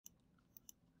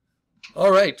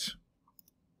All right.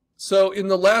 So in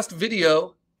the last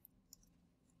video,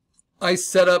 I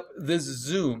set up this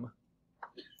zoom.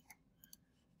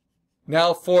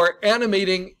 Now for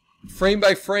animating frame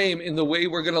by frame in the way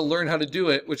we're going to learn how to do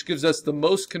it, which gives us the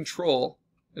most control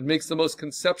and makes the most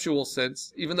conceptual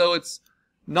sense, even though it's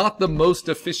not the most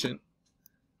efficient,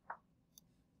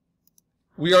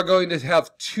 we are going to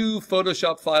have two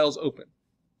Photoshop files open.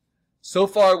 So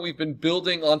far, we've been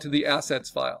building onto the assets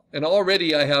file, and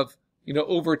already I have,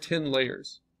 over 10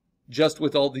 layers just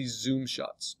with all these zoom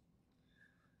shots.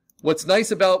 What's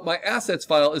nice about my assets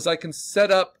file is I can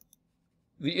set up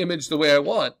the image the way I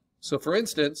want. So for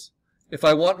instance, if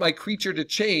I want my creature to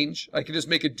change, I can just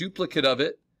make a duplicate of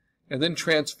it and then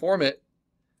transform it.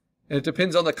 And it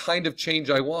depends on the kind of change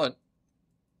I want.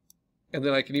 And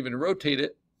then I can even rotate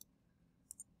it,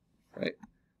 right?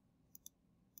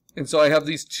 And so I have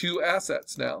these two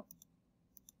assets now.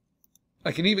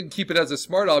 I can even keep it as a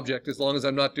smart object as long as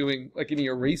I'm not doing like any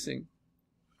erasing.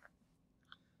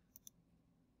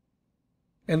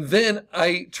 And then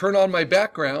I turn on my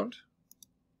background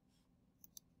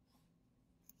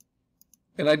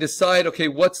and I decide, okay,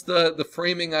 what's the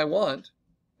framing I want?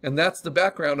 And that's the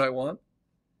background I want.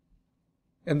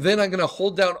 And then I'm going to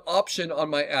hold down Option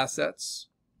on my assets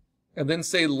and then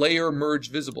say Layer Merge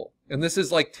Visible. And this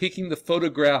is like taking the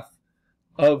photograph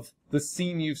of the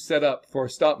scene you've set up for a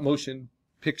stop motion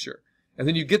picture. And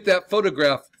then you get that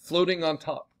photograph floating on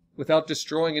top without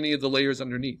destroying any of the layers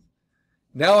underneath.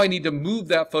 Now I need to move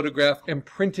that photograph and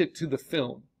print it to the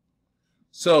film.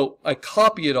 So I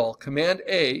copy it all, Command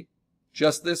A,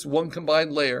 just this one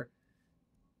combined layer,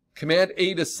 Command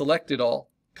A to select it all,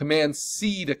 Command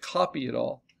C to copy it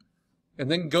all,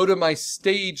 and then go to my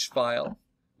stage file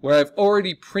where I've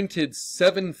already printed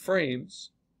 7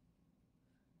 frames,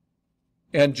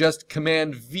 and just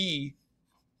Command V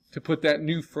to put that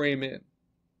new frame in.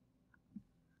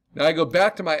 Now I go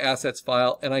back to my assets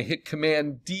file and I hit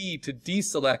Command D to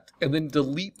deselect and then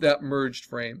delete that merged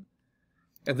frame.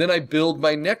 And then I build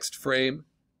my next frame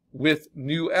with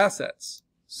new assets.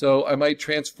 So I might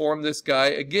transform this guy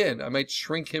again. I might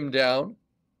shrink him down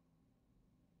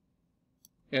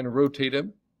and rotate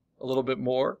him a little bit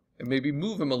more and maybe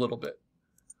move him a little bit.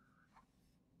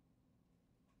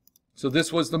 So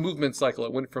this was the movement cycle.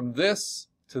 It went from this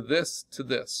to this to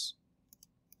this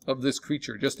of this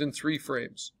creature just in 3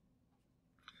 frames.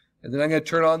 And then I'm going to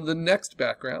turn on the next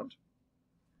background.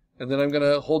 And then I'm going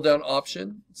to hold down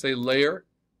Option, say Layer,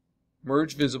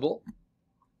 Merge Visible.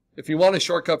 If you want a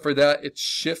shortcut for that, it's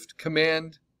Shift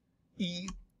Command E.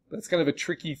 That's kind of a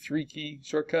tricky 3-key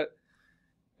shortcut.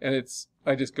 And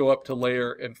I just go up to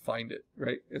Layer and find it,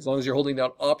 right? As long as you're holding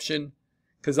down Option,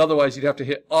 because otherwise you'd have to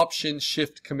hit Option,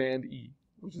 Shift, Command E,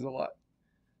 which is a lot.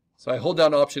 So I hold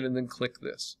down Option and then click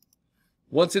this.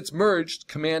 Once it's merged,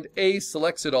 Command A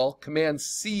selects it all, Command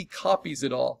C copies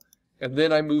it all, and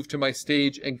then I move to my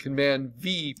stage and Command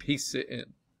V pastes it in.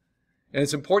 And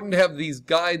it's important to have these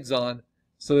guides on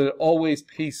so that it always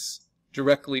pastes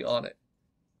directly on it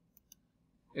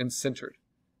and centered.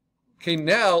 Okay,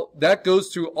 now that goes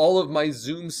through all of my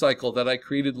zoom cycle that I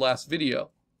created last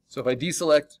video. So if I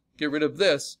deselect, get rid of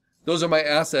this, those are my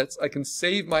assets. I can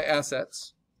save my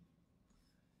assets.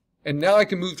 And now I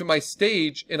can move to my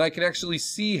stage and I can actually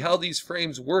see how these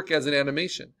frames work as an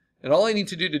animation. And all I need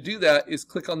to do that is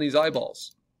click on these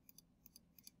eyeballs.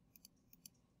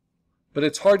 But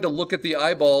it's hard to look at the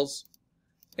eyeballs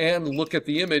and look at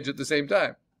the image at the same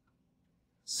time.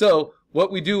 So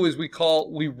what we do is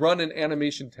we run an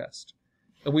animation test.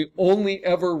 And we only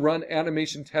ever run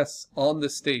animation tests on the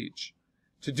stage.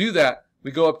 To do that, we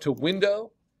go up to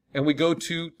Window and we go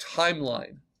to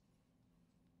Timeline.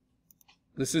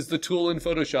 This is the tool in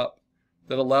Photoshop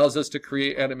that allows us to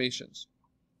create animations.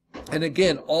 And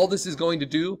again, all this is going to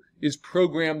do is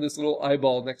program this little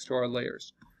eyeball next to our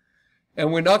layers.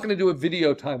 And we're not going to do a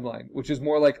video timeline, which is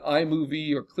more like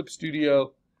iMovie or Clip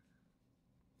Studio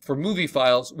for movie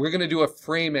files. We're going to do a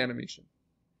frame animation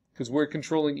because we're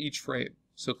controlling each frame.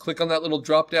 So click on that little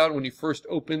drop down when you first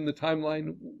open the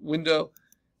timeline window,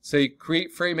 say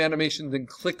Create Frame Animation, then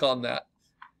click on that.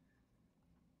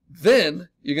 Then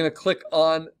you're going to click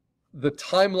on the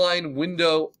timeline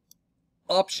window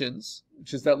options,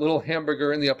 which is that little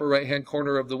hamburger in the upper right hand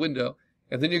corner of the window.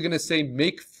 And then you're going to say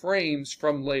Make Frames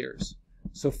from Layers.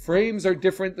 So frames are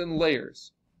different than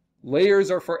layers. Layers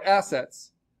are for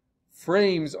assets.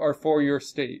 Frames are for your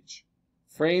stage.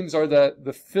 Frames are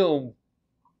the film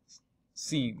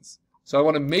scenes. So I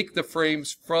want to make the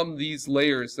frames from these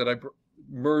layers that I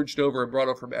merged over and brought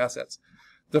over from assets.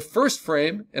 The first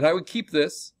frame, and I would keep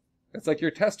this, that's like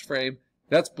your test frame,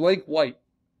 that's blank white.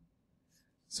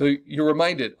 So you're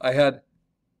reminded, I had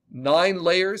 9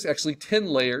 layers, actually 10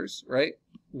 layers, right?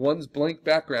 One's blank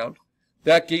background.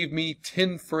 That gave me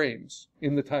 10 frames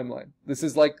in the timeline. This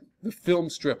is like the film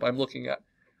strip I'm looking at.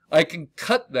 I can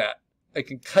cut that. I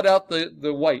can cut out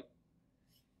the white.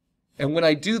 And when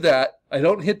I do that, I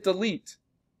don't hit delete.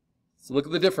 So look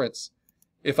at the difference.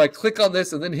 If I click on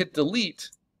this and then hit delete,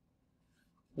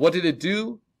 what did it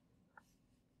do?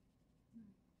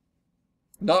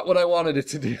 Not what I wanted it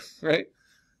to do, right?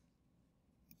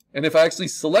 And if I actually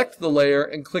select the layer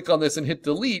and click on this and hit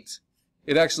delete,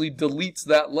 it actually deletes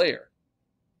that layer,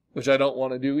 which I don't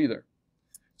want to do either.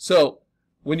 So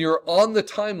when you're on the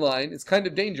timeline, it's kind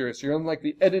of dangerous. You're on like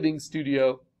the editing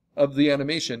studio of the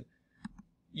animation.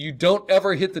 You don't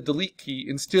ever hit the delete key.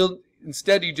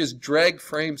 Instead, you just drag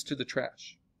frames to the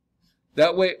trash.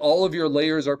 That way, all of your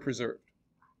layers are preserved.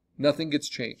 Nothing gets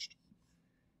changed.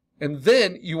 And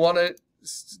then you want to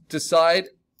decide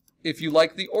if you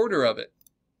like the order of it,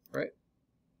 right?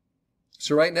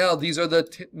 So right now, these are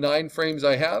the 9 frames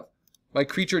I have. My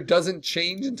creature doesn't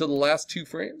change until the last 2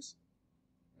 frames,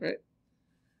 right?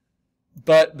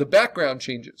 But the background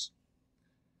changes.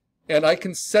 And I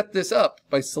can set this up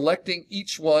by selecting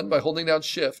each one by holding down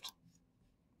Shift.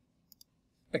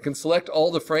 I can select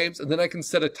all the frames, and then I can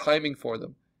set a timing for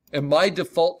them. And my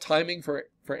default timing for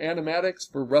animatics,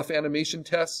 for rough animation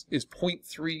tests, is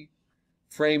 0.3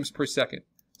 frames per second.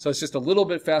 So it's just a little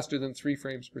bit faster than 3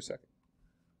 frames per second.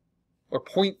 Or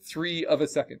 0.3 of a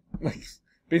second. Like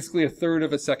basically a third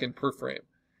of a second per frame.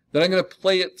 Then I'm going to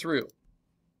play it through.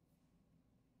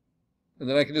 And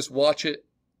then I can just watch it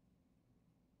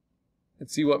and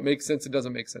see what makes sense and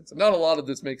doesn't make sense. And not a lot of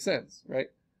this makes sense, right?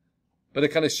 But it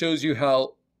kind of shows you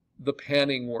how the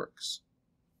panning works.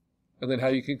 And then how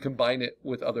you can combine it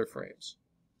with other frames.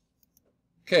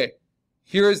 Okay,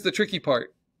 here is the tricky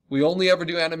part. We only ever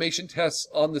do animation tests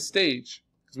on the stage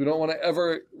because we don't want to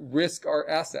ever risk our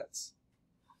assets.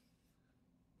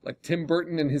 Like Tim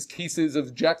Burton and his cases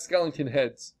of Jack Skellington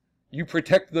heads. You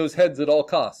protect those heads at all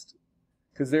costs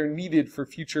because they're needed for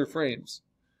future frames.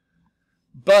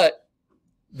 But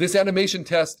this animation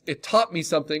test, it taught me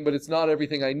something, but it's not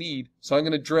everything I need. So I'm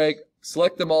going to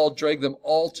select them all, drag them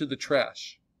all to the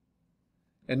trash.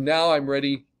 And now I'm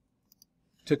ready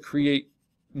to create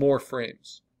more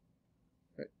frames.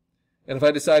 Right? And if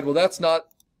I decide, well, that's not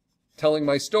telling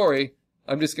my story,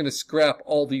 I'm just going to scrap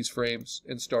all these frames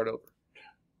and start over.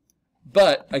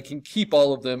 But I can keep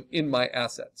all of them in my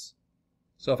assets.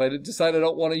 So if I decide I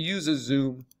don't want to use a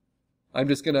zoom, I'm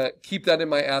just going to keep that in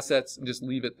my assets and just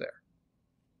leave it there.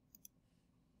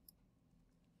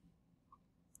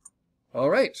 All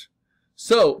right,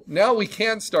 so now we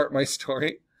can start my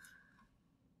story.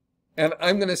 And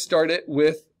I'm going to start it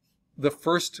with the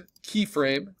first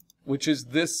keyframe, which is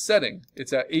this setting.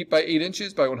 It's at 8 by 8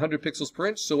 inches by 100 pixels per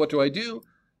inch. So what do?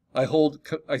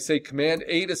 I say Command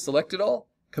A to select it all,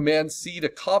 Command C to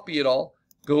copy it all,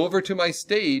 go over to my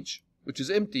stage, which is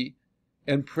empty,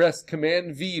 and press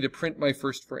Command V to print my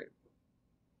first frame.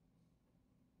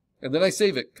 And then I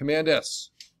save it, Command S.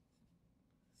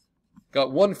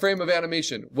 Got 1 frame of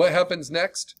animation. What happens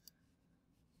next?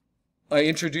 I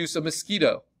introduce a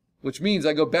mosquito, which means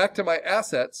I go back to my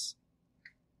assets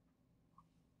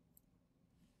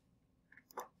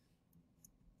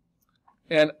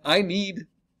and I need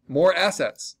more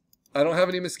assets. I don't have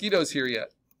any mosquitoes here yet.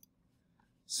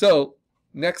 So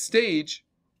next stage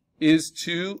is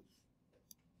to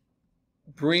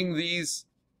bring these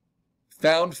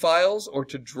found files or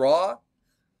to draw.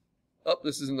 Oh,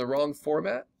 this is in the wrong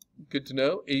format. Good to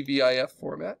know, AVIF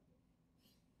format.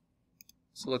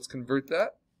 So let's convert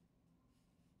that.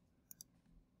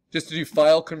 Just to do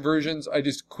file conversions, I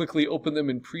just quickly open them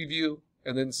in preview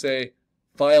and then say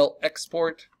file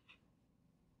export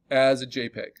as a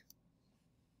JPEG.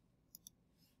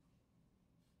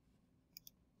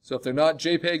 So if they're not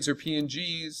JPEGs or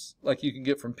PNGs like you can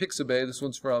get from Pixabay, this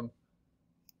one's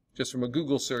just from a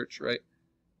Google search, right?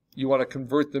 You want to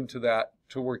convert them to that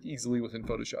to work easily within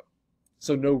Photoshop.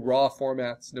 So no raw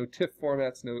formats, no TIFF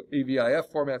formats, no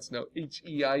AVIF formats, no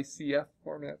HEICF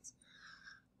formats,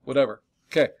 whatever.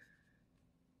 Okay,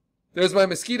 there's my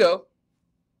mosquito.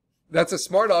 That's a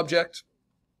smart object.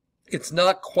 It's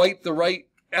not quite the right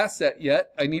asset yet.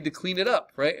 I need to clean it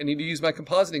up, right? I need to use my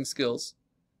compositing skills.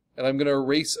 And I'm going to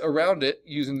erase around it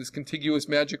using this contiguous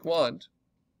magic wand.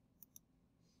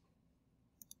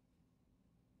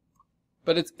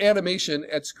 But it's animation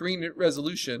at screen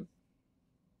resolution.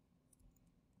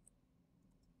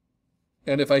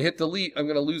 And if I hit delete, I'm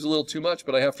going to lose a little too much,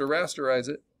 but I have to rasterize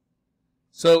it.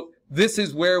 So this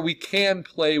is where we can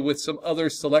play with some other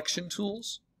selection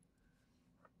tools.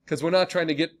 Because we're not trying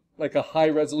to get like a high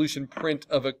resolution print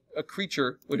of a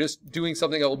creature. We're just doing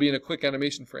something that will be in a quick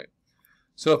animation frame.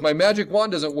 So if my magic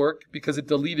wand doesn't work because it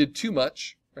deleted too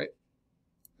much, right?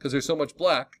 Because there's so much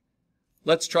black,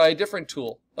 let's try a different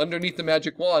tool. Underneath the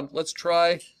magic wand, let's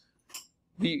try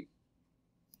the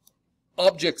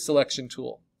object selection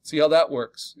tool. See how that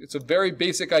works. It's a very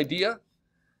basic idea.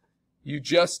 You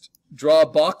just draw a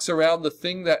box around the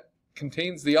thing that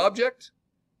contains the object,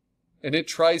 and it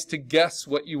tries to guess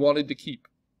what you wanted to keep.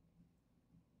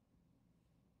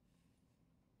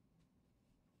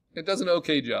 It does an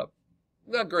okay job.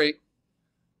 Not great.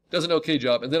 Does an okay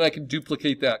job. And then I can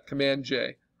duplicate that. Command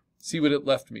J. See what it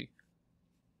left me.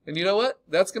 And you know what?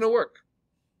 That's going to work.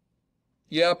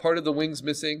 Yeah, part of the wing's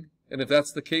missing. And if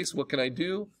that's the case, what can I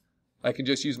do? I can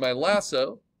just use my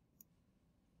lasso.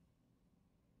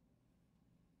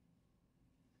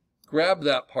 Grab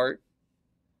that part.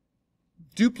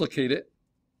 Duplicate it.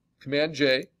 Command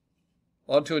J.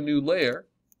 Onto a new layer.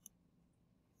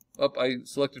 Oh, I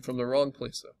selected from the wrong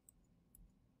place though.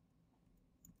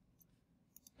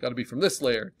 Got to be from this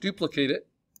layer. Duplicate it.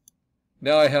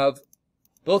 Now I have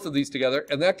both of these together,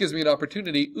 and that gives me an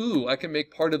opportunity. Ooh, I can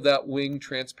make part of that wing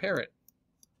transparent.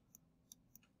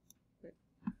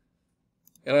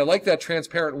 And I like that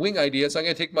transparent wing idea, so I'm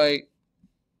going to take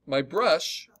my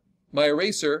brush, my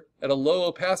eraser, at a low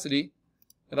opacity,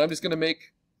 and I'm just going to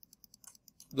make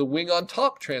the wing on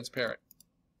top transparent.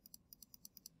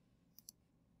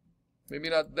 Maybe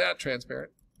not that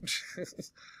transparent.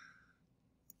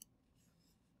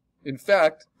 In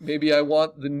fact, maybe I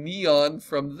want the neon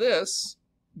from this.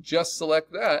 Just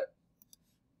select that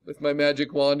with my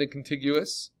magic wand and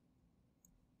contiguous.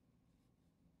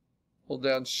 Hold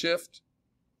down Shift.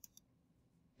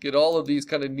 Get all of these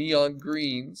kind of neon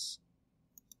greens.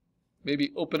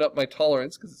 Maybe open up my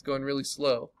tolerance because it's going really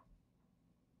slow.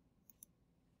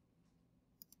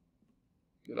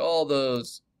 Get all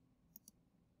those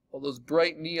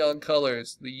bright neon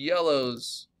colors, the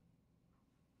yellows.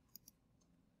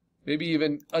 Maybe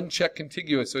even uncheck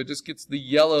contiguous, so it just gets the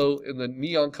yellow and the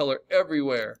neon color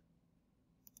everywhere.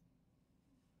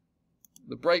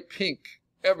 The bright pink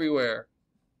everywhere,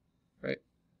 right?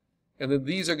 And then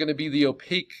these are going to be the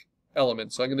opaque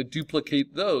elements, so I'm going to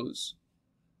duplicate those.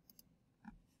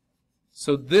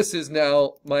 So this is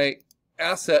now my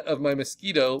asset of my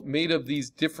mosquito made of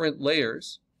these different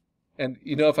layers. And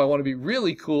you know, if I want to be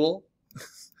really cool,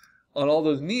 on all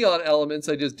those neon elements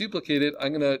I just duplicated,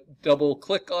 I'm going to double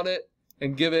click on it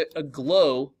and give it a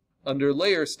glow under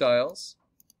layer styles.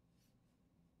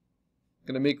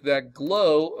 I'm going to make that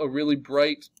glow a really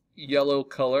bright yellow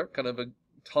color, kind of a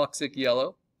toxic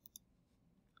yellow.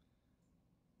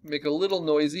 Make it a little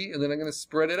noisy, and then I'm going to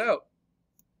spread it out.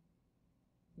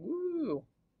 Woo!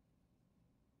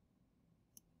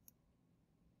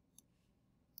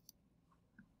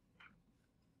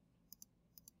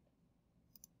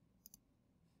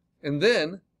 And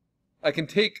then I can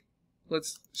take,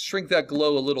 let's shrink that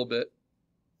glow a little bit.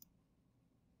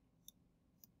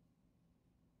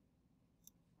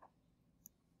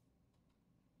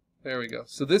 There we go.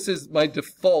 So this is my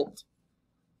default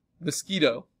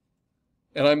mosquito.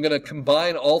 And I'm going to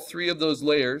combine all three of those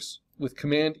layers with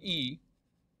Command E.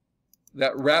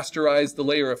 That rasterized the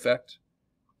layer effect.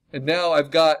 And now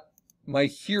I've got my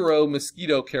hero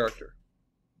mosquito character.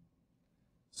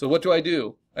 So what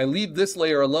do? I leave this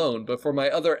layer alone, but for my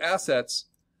other assets,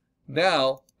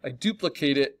 now I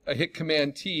duplicate it, I hit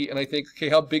Command T, and I think, okay,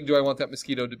 how big do I want that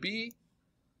mosquito to be?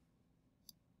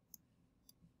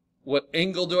 What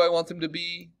angle do I want them to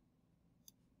be?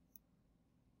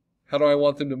 How do I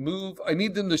want them to move? I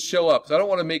need them to show up, so I don't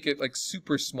want to make it like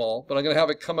super small, but I'm going to have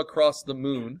it come across the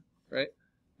moon, right?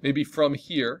 Maybe from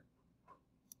here.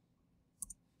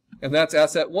 And that's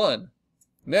asset 1.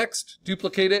 Next,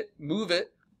 duplicate it, move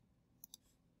it.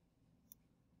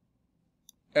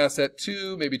 Asset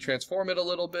 2, maybe transform it a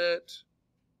little bit.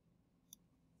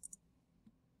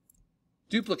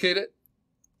 Duplicate it,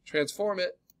 transform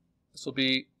it. This will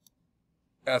be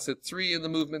asset 3 in the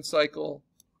movement cycle.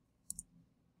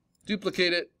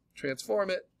 Duplicate it, transform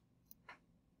it.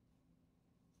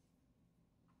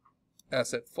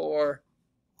 Asset 4.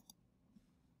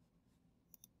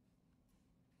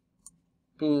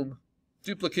 Boom.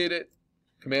 Duplicate it,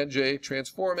 Command J,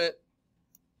 transform it.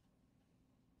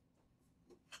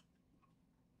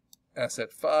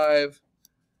 Asset 5.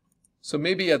 So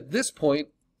maybe at this point,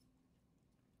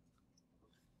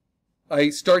 I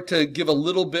start to give a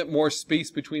little bit more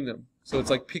space between them. So it's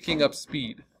like picking up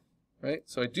speed, right?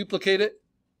 So I duplicate it,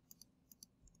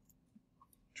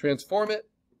 transform it,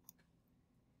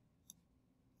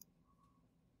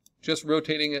 just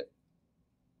rotating it.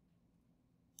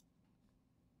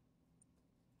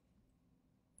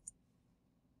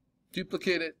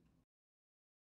 duplicate it,